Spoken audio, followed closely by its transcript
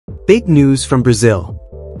Big news from Brazil.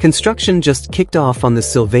 Construction just kicked off on the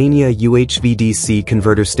Sylvania UHVDC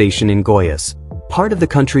converter station in Goiás, part of the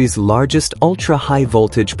country's largest ultra-high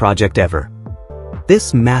voltage project ever.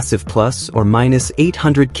 This massive plus or minus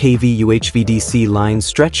 800 kV UHVDC line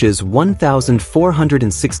stretches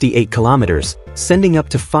 1,468 kilometers, sending up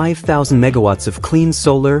to 5,000 megawatts of clean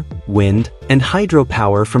solar, wind, and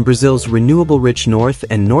hydropower from Brazil's renewable-rich north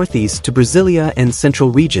and northeast to Brasília and central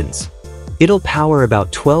regions. It'll power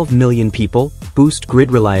about 12 million people, boost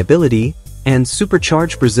grid reliability, and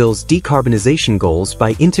supercharge Brazil's decarbonization goals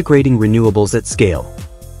by integrating renewables at scale.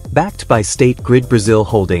 Backed by State Grid Brazil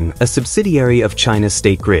Holding, a subsidiary of China's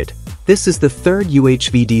State Grid, this is the third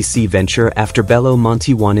UHVDC venture after Belo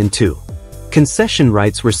Monte 1 and 2. Concession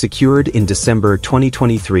rights were secured in December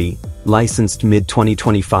 2023, licensed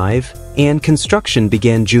mid-2025, and construction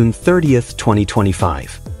began June 30,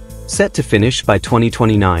 2025. Set to finish by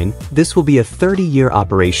 2029, this will be a 30-year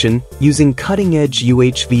operation using cutting-edge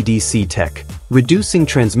UHVDC tech, reducing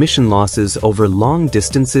transmission losses over long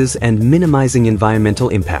distances and minimizing environmental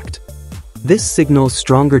impact. This signals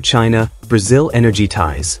stronger China-Brazil energy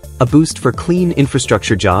ties, a boost for clean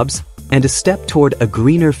infrastructure jobs, and a step toward a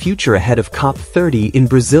greener future ahead of COP30 in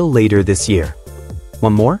Brazil later this year.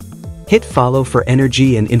 Want more? Hit follow for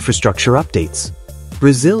energy and infrastructure updates.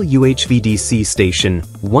 Brazil UHVDC station,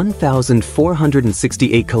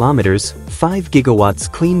 1,468 kilometers, 5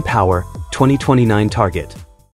 gigawatts clean power, 2029 target.